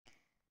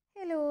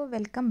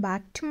welcome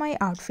back to my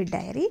outfit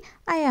diary.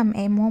 I am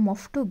a mom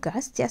of 2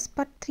 girls,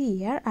 Jasper 3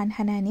 years and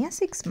Hanania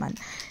 6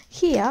 months.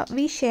 Here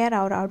we share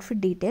our outfit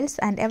details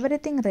and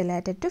everything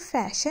related to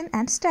fashion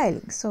and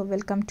styling. So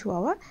welcome to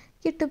our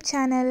YouTube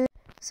channel.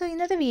 So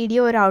ഇന്നത്തെ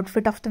video ഒരു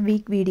outfit of the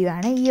week video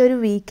ആണ്. ഈ ഒരു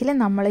വീക്കിൽ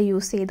നമ്മൾ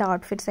use ചെയ്ത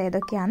outfits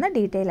ഏതൊക്കെയാണെന്ന്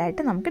detail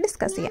ആയിട്ട് നമുക്ക്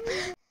ഡിസ്കസ് ചെയ്യാം.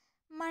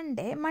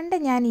 മൺഡേ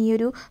ഞാൻ ഈ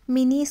ഒരു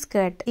മിനി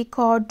സ്കേർട്ട്, ഈ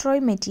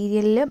കോഡ്രോയ്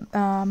മെറ്റീരിയലിൽ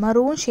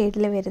മെറൂൺ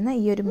ഷെയ്ഡിൽ വരുന്ന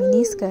ഈ ഒരു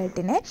മിനി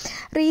സ്കേർട്ടിനെ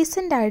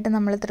റീസെൻ്റായിട്ട്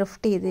നമ്മൾ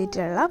ത്രിഫ്റ്റ്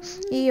ചെയ്തിട്ടുള്ള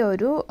ഈ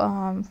ഒരു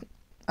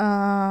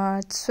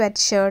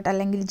സ്വെറ്റ് ഷർട്ട്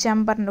അല്ലെങ്കിൽ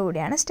ജമ്പറിൻ്റെ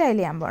കൂടെയാണ് സ്റ്റൈൽ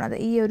ചെയ്യാൻ പോണത്.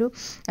 ഈ ഒരു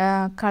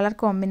കളർ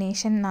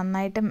കോമ്പിനേഷൻ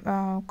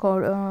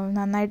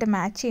നന്നായിട്ട്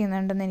മാച്ച്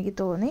ചെയ്യുന്നുണ്ടെന്ന് എനിക്ക്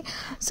തോന്നി.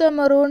 സോ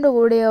മെറൂണിൻ്റെ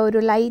കൂടെ ഒരു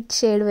ലൈറ്റ്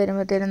ഷെയ്ഡ്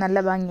വരുമ്പോഴത്തേനും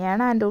നല്ല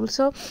ഭംഗിയാണ്. ആൻഡ്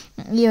ഓൾസോ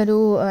ഈ ഒരു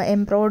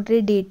എംബ്രോയ്ഡറി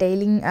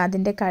ഡീറ്റെയിലിംഗ്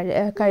അതിൻ്റെ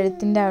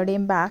കഴുത്തിൻ്റെ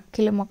അവിടെയും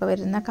ബാക്കിലുമൊക്കെ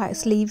വരുന്ന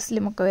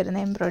സ്ലീവ്സിലുമൊക്കെ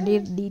വരുന്ന എംബ്രോയ്ഡറി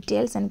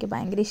ഡീറ്റെയിൽസ് എനിക്ക്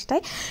ഭയങ്കര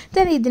ഇഷ്ടമായി.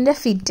 ദെൻ ഇതിൻ്റെ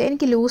ഫിറ്റ്,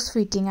 എനിക്ക് ലൂസ്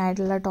ഫിറ്റിംഗ്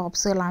ആയിട്ടുള്ള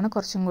ടോപ്സുകളാണ്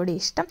കുറച്ചും കൂടി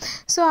ഇഷ്ടം.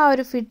 സോ ആ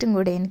ഒരു ഫിറ്റും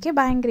കൂടി എനിക്ക്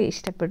ഭയങ്കര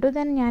ഇഷ്ടപ്പെട്ടു.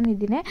 ദെൻ ഞാൻ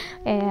ഇതിനെ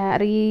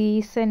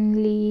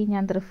റീസെൻ്റ്ലി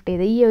ഞാൻ ത്രിഫ്റ്റ്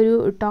ചെയ്ത് ഈ ഒരു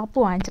ടോപ്പ്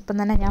വാങ്ങിച്ചപ്പം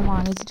തന്നെ ഞാൻ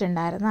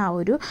വാങ്ങിച്ചിട്ടുണ്ടായിരുന്ന ആ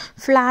ഒരു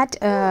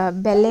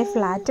ബെല്ലെ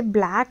ഫ്ലാറ്റ്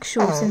ബ്ലാക്ക്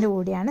ഷൂസിൻ്റെ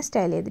കൂടിയാണ്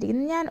സ്റ്റൈൽ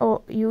ചെയ്തിരിക്കുന്നത്. ഞാൻ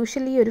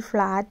യൂഷ്വലി ഒരു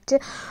ഫ്ലാറ്റ്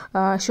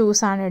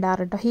ഷൂസാണ്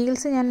ഇടാറ് കേട്ടോ.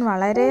 ഹീൽസ് ഞാൻ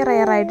വളരെ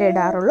റെയറായിട്ട്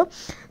ഇടാറുള്ളൂ.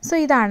 സോ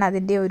ഇതാണ്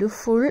അതിൻ്റെ ഒരു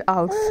ഫുൾ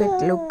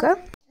ഔട്ട്ഫിറ്റ് ലുക്ക്.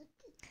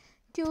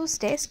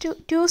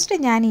 ട്യൂസ്ഡേ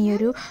ഞാൻ ഈ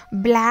ഒരു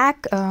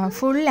ബ്ലാക്ക്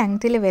ഫുൾ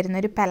ലെങ്ത്തിൽ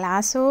വരുന്നൊരു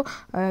പലാസോ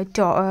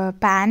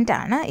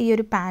പാൻറ്റാണ്. ഈ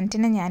ഒരു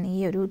പാൻറ്റിന് ഞാൻ ഈ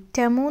ഒരു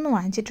ടെമൂന്ന്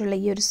വാങ്ങിച്ചിട്ടുള്ള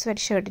ഈ ഒരു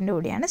സ്വെറ്റ് ഷർട്ടിൻ്റെ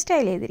കൂടെയാണ്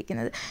സ്റ്റൈൽ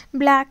ചെയ്തിരിക്കുന്നത്.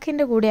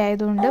 ബ്ലാക്കിൻ്റെ കൂടെ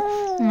ആയതുകൊണ്ട്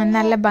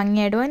നല്ല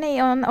ഭംഗിയായിടും.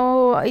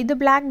 ഇത്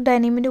ബ്ലാക്ക്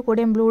ഡെനിമിൻ്റെ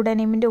കൂടെയും ബ്ലൂ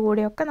ഡെനിമിൻ്റെ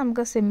കൂടെയൊക്കെ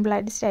നമുക്ക്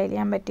സിമ്പിളായിട്ട് സ്റ്റൈൽ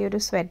ചെയ്യാൻ പറ്റിയ ഒരു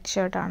സ്വെറ്റ്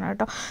ഷർട്ടാണ്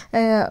കേട്ടോ.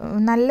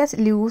 നല്ല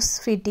ലൂസ്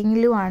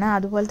ഫിറ്റിങ്ങിലുമാണ്,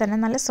 അതുപോലെ തന്നെ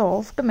നല്ല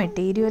സോഫ്റ്റ്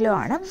മെറ്റീരിയലും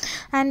ആണ്.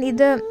 ആൻഡ്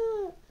ഇത്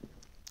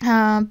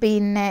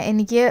പിന്നെ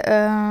എനിക്ക്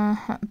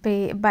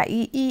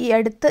ഈ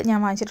അടുത്ത് ഞാൻ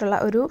വാങ്ങിച്ചിട്ടുള്ള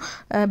ഒരു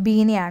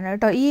ബീനിയാണ്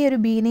കേട്ടോ. ഈ ഒരു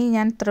ബീനി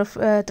ഞാൻ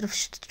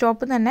ത്രിഫ്റ്റ്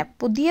ഷോപ്പിൽ തന്നെ,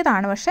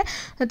 പുതിയതാണ് പക്ഷേ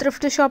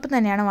ത്രിഫ്റ്റ് ഷോപ്പിൽ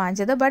തന്നെയാണ്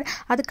വാങ്ങിച്ചത്. ബട്ട്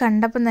അത്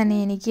കണ്ടപ്പം തന്നെ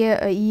എനിക്ക്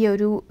ഈ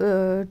ഒരു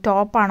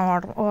ടോപ്പാണ്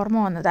ഓർമ്മ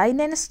വന്നത്.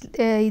 അതിൻ്റെ തന്നെ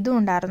ഇതും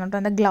ഉണ്ടായിരുന്നു കേട്ടോ,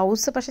 എന്താ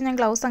ഗ്ലൗസ്. പക്ഷേ ഞാൻ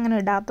ഗ്ലൗസ് അങ്ങനെ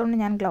ഇടാത്തതുകൊണ്ട്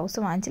ഞാൻ ഗ്ലൗസ്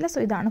വാങ്ങിച്ചില്ല.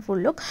 സോ ഇതാണ്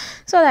ഫുൾ ലുക്ക്.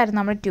 സോ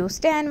അതായിരുന്നു നമ്മുടെ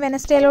ട്യൂസ്ഡേ. ആൻഡ്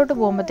വെനസ്ഡേയിലോട്ട്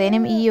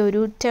പോകുമ്പോഴത്തേനും ഈ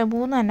ഒരു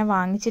ടെമൂന്ന് തന്നെ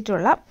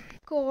വാങ്ങിച്ചിട്ടുള്ള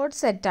കോഡ്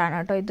സെറ്റാണ്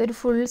കേട്ടോ. ഇതൊരു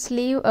ഫുൾ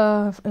സ്ലീവ്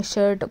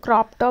ഷർട്ട്,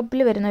 ക്രോപ്പ് ടോപ്പിൽ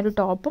വരുന്ന ഒരു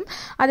ടോപ്പും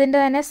അതിൻ്റെ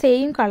തന്നെ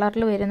സെയിം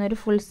കളറിൽ വരുന്ന ഒരു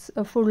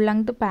ഫുൾ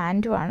ലെങ്ത്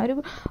പാൻറ്റുമാണ്.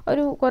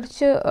 ഒരു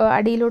കുറച്ച്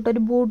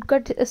അടിയിലോട്ടൊരു ബൂട്ട്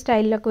കട്ട്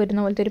സ്റ്റൈലിലൊക്കെ വരുന്ന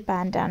പോലത്തെ ഒരു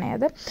പാൻറ്റാണ്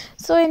അത്.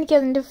 സോ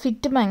എനിക്കതിൻ്റെ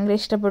ഫിറ്റ് ഭയങ്കര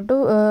ഇഷ്ടപ്പെട്ടു.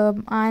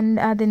 ആൻഡ്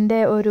അതിൻ്റെ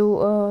ഒരു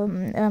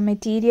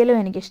മെറ്റീരിയലും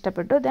എനിക്ക്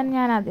ഇഷ്ടപ്പെട്ടു. ദെൻ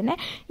ഞാൻ അതിനെ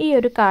ഈ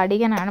ഒരു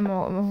കാർഡിഗനാണ്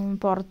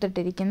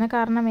പുറത്തിട്ടിരിക്കുന്നത്.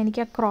 കാരണം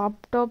എനിക്ക് ആ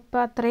ക്രോപ്പ് ടോപ്പ്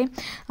അത്രയും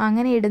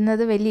അങ്ങനെ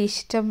ഇടുന്നത് വലിയ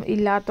ഇഷ്ടം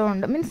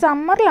ഇല്ലാത്തതുകൊണ്ട്, മീൻസ്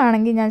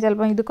സമ്മറിലാണെങ്കിൽ ഞാൻ ചിലപ്പോൾ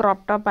ഇത്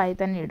ക്രോപ്പ് ടോപ്പായി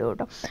തന്നെ ഇടും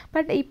കേട്ടോ.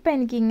 ബട്ട് ഇപ്പം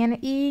എനിക്ക്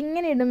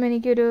ഇങ്ങനെ ഇടുമ്പോൾ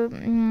എനിക്കൊരു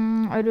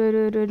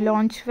ഒരു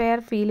ലോഞ്ച് വെയർ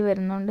ഫീൽ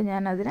വരുന്നതുകൊണ്ട്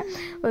ഞാൻ അതിന്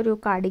ഒരു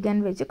കാർഡിഗൻ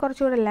വെച്ച്,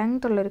 കുറച്ചുകൂടെ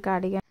ലെങ്ത് ഉള്ളൊരു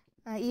കാർഡിഗൻ,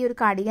 ഈ ഒരു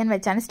കാർഡിഗൻ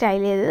വെച്ചാണ്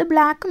സ്റ്റൈൽ ചെയ്തത്.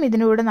 ബ്ലാക്കും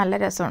ഇതിൻ്റെ കൂടെ നല്ല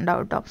രസം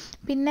ഉണ്ടാവും കേട്ടോ.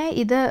 പിന്നെ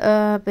ഇത്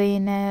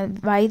പിന്നെ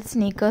വൈറ്റ്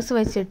സ്നീക്കേഴ്സ്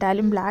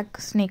വെച്ചിട്ടാലും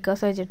ബ്ലാക്ക്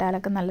സ്നീക്കേഴ്സ്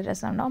വെച്ചിട്ടാലൊക്കെ നല്ല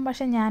രസം ഉണ്ടാവും.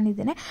 പക്ഷേ ഞാൻ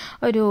ഇതിനെ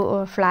ഒരു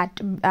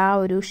ഫ്ലാറ്റ് ആ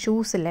ഒരു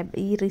ഷൂസില്ലേ,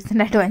 ഈ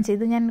റീസെൻ്റായിട്ട് വാങ്ങിച്ചത്,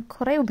 ഇത് ഞാൻ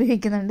കുറേ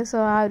ഉപയോഗിക്കുന്നുണ്ട്. സോ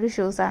ആ ഒരു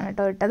ഷൂസാണ്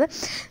കേട്ടോ ഇട്ടത്.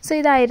 സോ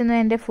ഇതായിരുന്നു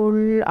എൻ്റെ full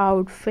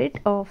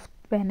outfit of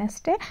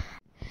Wednesday.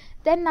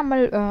 Then നമ്മൾ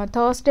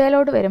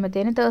തേഴ്സ്ഡേയിലോട്ട്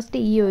വരുമ്പോഴത്തേനും, തേഴ്സ്ഡേ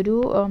ഈ ഒരു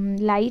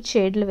ലൈറ്റ്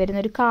ഷെയ്ഡിൽ വരുന്ന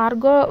ഒരു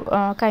കാർഗോ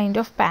കൈൻഡ്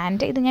ഓഫ്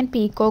പാൻറ്റ്, ഇത് ഞാൻ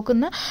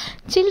പീക്കോക്കിന്ന്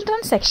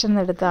ചിൽഡ്രൻ സെക്ഷൻ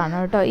എടുത്തതാണ്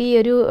കേട്ടോ. ഈ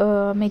ഒരു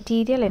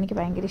മെറ്റീരിയൽ എനിക്ക്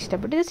ഭയങ്കര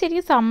ഇഷ്ടപ്പെട്ടു. ഇത്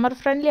ശരിക്കും സമ്മർ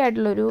ഫ്രണ്ട്ലി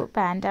ആയിട്ടുള്ളൊരു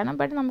പാൻറ്റാണ്.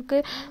 ബട്ട് നമുക്ക്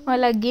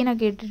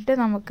ലഗ്ഗീനൊക്കെ ഇട്ടിട്ട്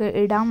നമുക്ക്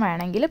ഇടാൻ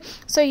വേണമെങ്കിൽ.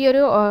 സോ ഈ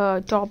ഒരു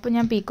ടോപ്പ്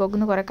ഞാൻ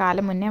പീക്കോക്കിന്ന് കുറേ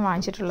കാലം മുന്നേ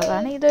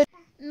വാങ്ങിച്ചിട്ടുള്ളതാണ്. ഇത്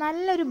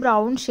നല്ലൊരു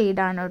ബ്രൗൺ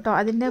ഷെയ്ഡാണ് കേട്ടോ.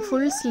 അതിൻ്റെ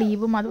ഫുൾ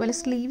സ്ലീവും അതുപോലെ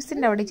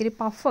സ്ലീവ്സിൻ്റെ അവിടെ ഇച്ചിരി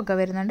പഫൊക്കെ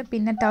വരുന്നുണ്ട്.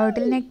 പിന്നെ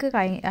ടേർട്ടിൽ നെക്ക്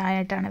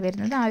ആയിട്ടാണ്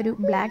വരുന്നത്. ആ ഒരു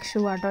ബ്ലാക്ക് ഷൂ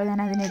ആട്ടോ ഞാൻ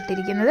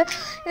അതിനിട്ടിരിക്കുന്നത്.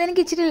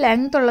 ഇതെനിക്ക് ഇച്ചിരി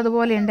ലെങ്ത്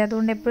ഉള്ളതുപോലെ ഉണ്ട്,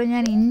 അതുകൊണ്ട് എപ്പോഴും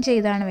ഞാൻ ഇൻ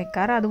ചെയ്താണ്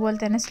വെക്കാറ്. അതുപോലെ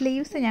തന്നെ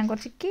സ്ലീവ്സ് ഞാൻ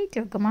കുറച്ച് കയറ്റി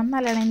വെക്കും,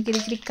 എന്നാലാണ് എനിക്ക്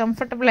ഇച്ചിരി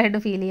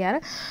കംഫർട്ടബിളായിട്ട് ഫീൽ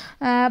ചെയ്യാറ്.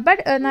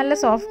 ബട്ട് നല്ല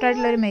സോഫ്റ്റ്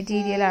ആയിട്ടുള്ളൊരു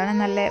മെറ്റീരിയലാണ്,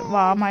 നല്ല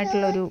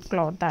വാമായിട്ടുള്ളൊരു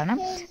ക്ലോത്താണ്.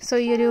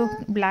 സോ ഈ ഒരു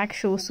ബ്ലാക്ക്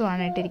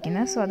ഷൂസുമാണ്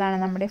ഇട്ടിരിക്കുന്നത്. സോ അതാണ്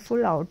നമ്മുടെ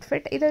ഫുൾ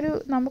ഔട്ട്ഫിറ്റ്. ഇതൊരു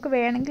നമുക്ക്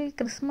വേണമെങ്കിൽ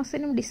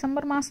ക്രിസ്മസിനും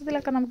ഡിസംബർ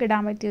മാസത്തിലൊക്കെ നമുക്ക്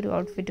ഇടാൻ പറ്റിയ ഒരു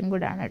ഔട്ട്ഫിറ്റും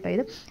കൂടെയാണ് കേട്ടോ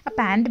ഇത്. ആ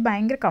പാൻറ്റ്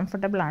ഭയങ്കര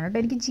കംഫർട്ടബിളാണ് കേട്ടോ.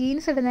 എനിക്ക്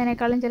ജീൻസ്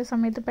ഇടുന്നതിനേക്കാളും ചില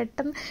സമയത്ത്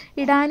പെട്ടെന്ന്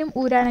ഇടാനും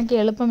ഊരാനൊക്കെ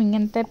എളുപ്പം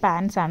ഇങ്ങനത്തെ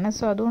പാൻസാണ്.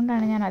 സോ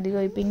അതുകൊണ്ടാണ് ഞാൻ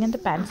അധികം ഇപ്പോൾ ഇങ്ങനത്തെ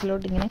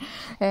പാൻസിലോട്ട് ഇങ്ങനെ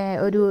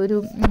ഒരു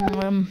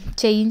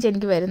ചേഞ്ച്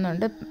എനിക്ക്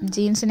വരുന്നുണ്ട്.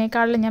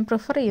 ജീൻസിനേക്കാളും ഞാൻ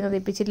പ്രിഫർ ചെയ്യുന്നത്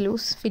ഇപ്പോൾ ഇച്ചിരി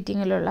ലൂസ്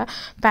ഫിറ്റിങ്ങിലുള്ള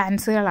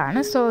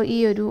പാൻസുകളാണ്. സോ ഈ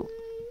ഒരു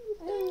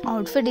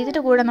ഔട്ട്ഫിറ്റ്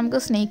ഇതിൻ്റെ കൂടെ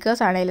നമുക്ക്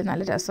സ്നീക്കേഴ്സ് ആണെങ്കിലും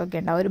നല്ല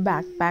രസമൊക്കെ ഉണ്ടാവും. ഒരു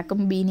ബാക്ക്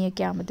പാക്കും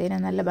ബീനിയൊക്കെ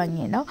ആകുമ്പോഴത്തേനും നല്ല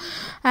ഭംഗിയുണ്ടാവും.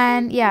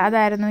 ആൻഡ്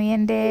അതായിരുന്നു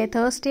എൻ്റെ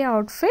തേഴ്സ്ഡേ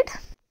ഔട്ട്ഫിറ്റ്.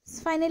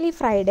 ഫൈനലി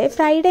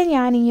ഫ്രൈഡേ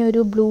ഞാൻ ഈ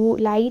ഒരു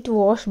ലൈറ്റ്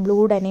വാഷ് ബ്ലൂ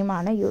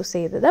ഡെനിമാണ് യൂസ്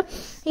ചെയ്തത്.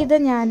 ഇത്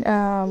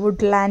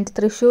ഞാൻ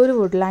തൃശ്ശൂർ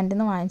വുഡ്ലാൻഡിൽ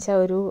നിന്ന് വാങ്ങിച്ച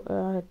ഒരു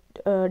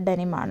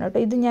ഡെനിമാണ് കേട്ടോ.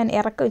 ഇത് ഞാൻ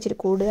ഇറക്കം ഇച്ചിരി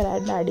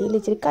കൂടുതലായിട്ട് അടിയിൽ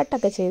ഇച്ചിരി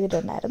കട്ടൊക്കെ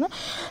ചെയ്തിട്ടുണ്ടായിരുന്നു.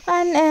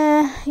 ആൻഡ്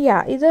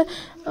ഇത്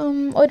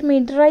ഒരു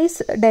മിഡ്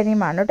റൈസ്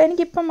ഡെനിമാണ് കേട്ടോ.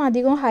 എനിക്കിപ്പം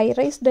അധികം ഹൈ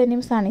റൈസ്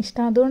ഡെനിംസാണ്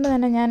ഇഷ്ടം, അതുകൊണ്ട്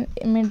തന്നെ ഞാൻ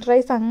മിഡ്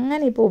റൈസ്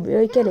അങ്ങനെ ഇപ്പോൾ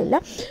ഉപയോഗിക്കലില്ല.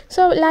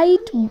 സോ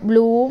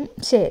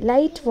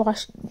ലൈറ്റ്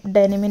വാഷ്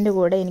ഡെനിമിൻ്റെ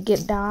കൂടെ എനിക്ക്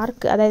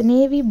ഡാർക്ക്, അതായത്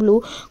നേവി ബ്ലൂ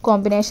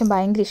കോമ്പിനേഷൻ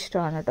ഭയങ്കര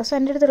ഇഷ്ടമാണ് കേട്ടോ. സോ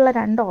എൻ്റെ അടുത്തുള്ള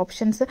 2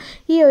 ഓപ്ഷൻസ്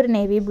ഈ ഒരു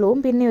നേവി ബ്ലൂവും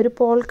പിന്നെ ഒരു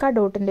പോൾക്ക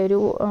ഡോട്ടിൻ്റെ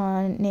ഒരു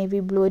നേവി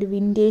ബ്ലൂ, ഒരു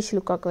വിൻറ്റേജ്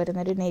ലുക്കൊക്കെ വരുന്ന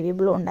ഒരു നേവി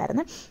ബ്ലൂ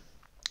ഉണ്ടായിരുന്നു.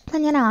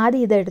 അപ്പം ഞാൻ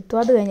ആദ്യം ഇതെടുത്തു.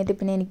 അത് കഴിഞ്ഞിട്ട്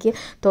പിന്നെ എനിക്ക്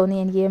തോന്നി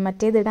എനിക്ക്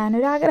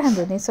മറ്റേതിടാനൊരു ആഗ്രഹം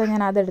തോന്നി. സോ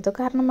ഞാൻ അതെടുത്തു.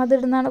 കാരണം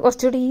അതിടുന്നതാണ്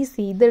കുറച്ചുകൂടി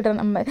ഈസി.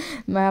 ഇതിടണം,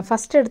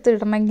 ഫസ്റ്റ് എടുത്ത്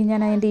ഇടണമെങ്കിൽ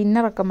ഞാൻ അതിൻ്റെ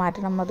ഇന്നറൊക്കെ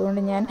മാറ്റണം.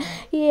 അതുകൊണ്ട് ഞാൻ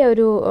ഈ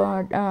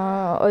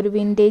ഒരു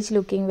വിൻറ്റേജ്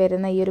ലുക്കിംഗ്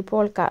വരുന്ന ഈ ഒരു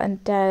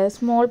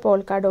സ്മോൾ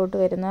പോൾക്ക ഡോട്ട്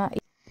വരുന്ന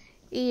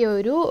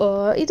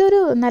ഇതൊരു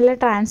നല്ല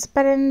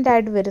ട്രാൻസ്പെറൻ്റ്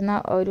ആയിട്ട് വരുന്ന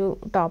ഒരു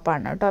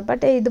ടോപ്പാണ് കേട്ടോ.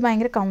 ബട്ട് ഇത്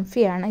ഭയങ്കര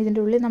കംഫിയാണ്. ഇതിൻ്റെ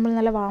ഉള്ളിൽ നമ്മൾ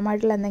നല്ല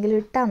വാമായിട്ടുള്ള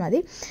എന്തെങ്കിലും ഇട്ടാൽ മതി.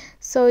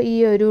 സോ ഈ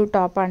ഒരു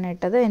ടോപ്പാണ്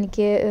ഇട്ടത്.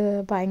 എനിക്ക്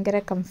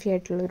ഭയങ്കര കംഫി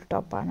ആയിട്ടുള്ളൊരു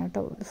ടോപ്പാണ്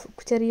കേട്ടോ.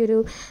 ചെറിയൊരു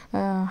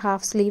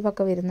ഹാഫ്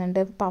സ്ലീവൊക്കെ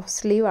വരുന്നുണ്ട്, പഫ്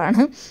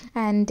സ്ലീവാണ്.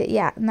 ആൻഡ്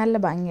നല്ല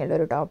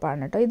ഭംഗിയുള്ളൊരു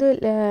ടോപ്പാണ് കേട്ടോ. ഇത്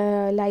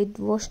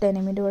ലൈറ്റ് വാഷ്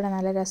ഡെനിമിൻ്റെ കൂടെ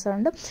നല്ല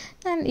രസമുണ്ട്.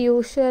 ഞാൻ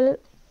യൂഷ്വൽ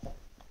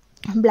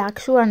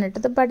ബ്ലാക്ക് ഷൂ ആണ്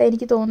ഇട്ടത്. ബട്ട്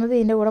എനിക്ക് തോന്നുന്നത്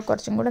ഇതിൻ്റെ കൂടെ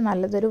കുറച്ചും കൂടെ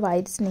നല്ലതൊരു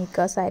വൈറ്റ്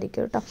സ്നീക്കേഴ്സ്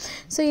ആയിരിക്കും കേട്ടോ.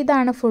 സോ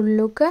ഇതാണ് ഫുൾ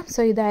ലുക്ക്.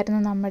 സോ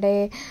ഇതായിരുന്നു നമ്മുടെ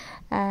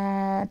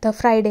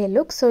ഫ്രൈഡേ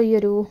ലുക്ക്. സോ ഈ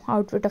ഒരു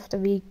outfit of the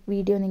week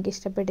video നിങ്ങൾക്ക്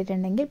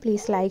ഇഷ്ടപ്പെട്ടിട്ടുണ്ടെങ്കിൽ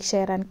please like,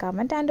 share and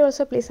comment. And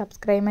also please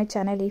subscribe my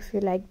channel if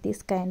you like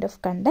this kind of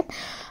content.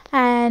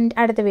 And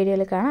അടുത്ത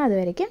വീഡിയോയിൽ കാണാം.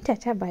 അതുവരയ്ക്കും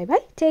ചാച്ചാ, ബൈ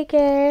ബൈ, ടേക്ക്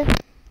കെയർ.